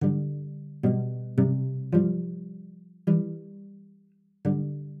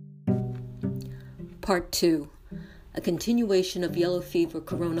Part 2, a continuation of yellow fever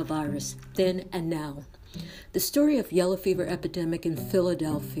coronavirus, then and now. The story of yellow fever epidemic in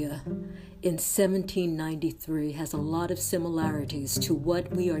Philadelphia in 1793 has a lot of similarities to what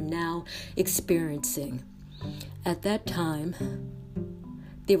we are now experiencing. At that time,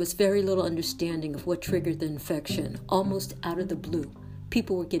 there was very little understanding of what triggered the infection. Almost out of the blue,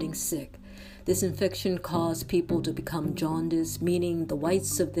 people were getting sick. This infection caused people to become jaundiced, meaning the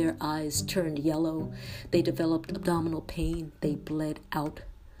whites of their eyes turned yellow. They developed abdominal pain. They bled out,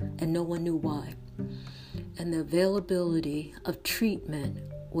 and no one knew why. And the availability of treatment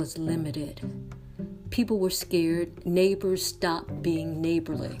was limited. People were scared. Neighbors stopped being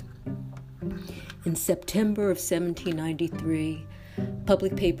neighborly. In September of 1793,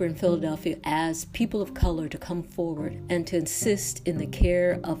 public paper in Philadelphia asked people of color to come forward and to insist in the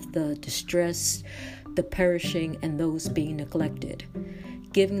care of the distressed, the perishing, and those being neglected,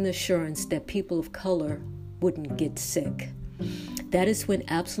 giving the assurance that people of color wouldn't get sick. That is when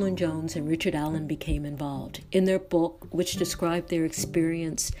Absalom Jones and Richard Allen became involved. In their book, which described their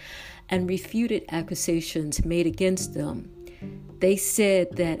experience and refuted accusations made against them, they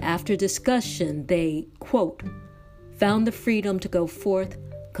said that after discussion, they, quote, found the freedom to go forth,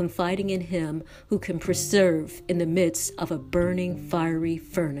 confiding in him who can preserve in the midst of a burning, fiery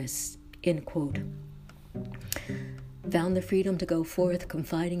furnace, end quote. Found the freedom to go forth,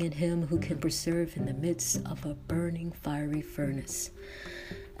 confiding in him who can preserve in the midst of a burning, fiery furnace.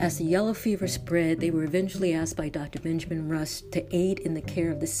 As the yellow fever spread, they were eventually asked by Dr. Benjamin Rush to aid in the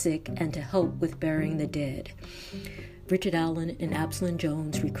care of the sick and to help with burying the dead. Richard Allen and Absalom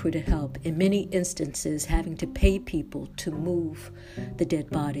Jones recruited help, in many instances having to pay people to move the dead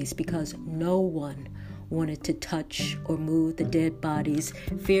bodies because no one wanted to touch or move the dead bodies,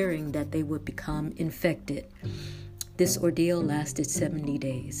 fearing that they would become infected. This ordeal lasted 70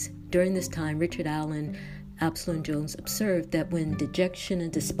 days. During this time, Richard Allen, Absalom Jones observed that when dejection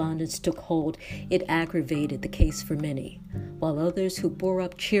and despondence took hold, it aggravated the case for many, while others who bore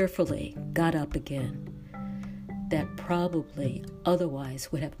up cheerfully got up again, that probably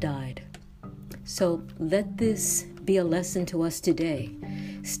otherwise would have died. So let this be a lesson to us today.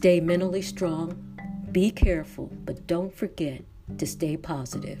 Stay mentally strong, be careful, but don't forget to stay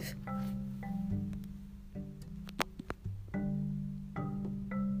positive.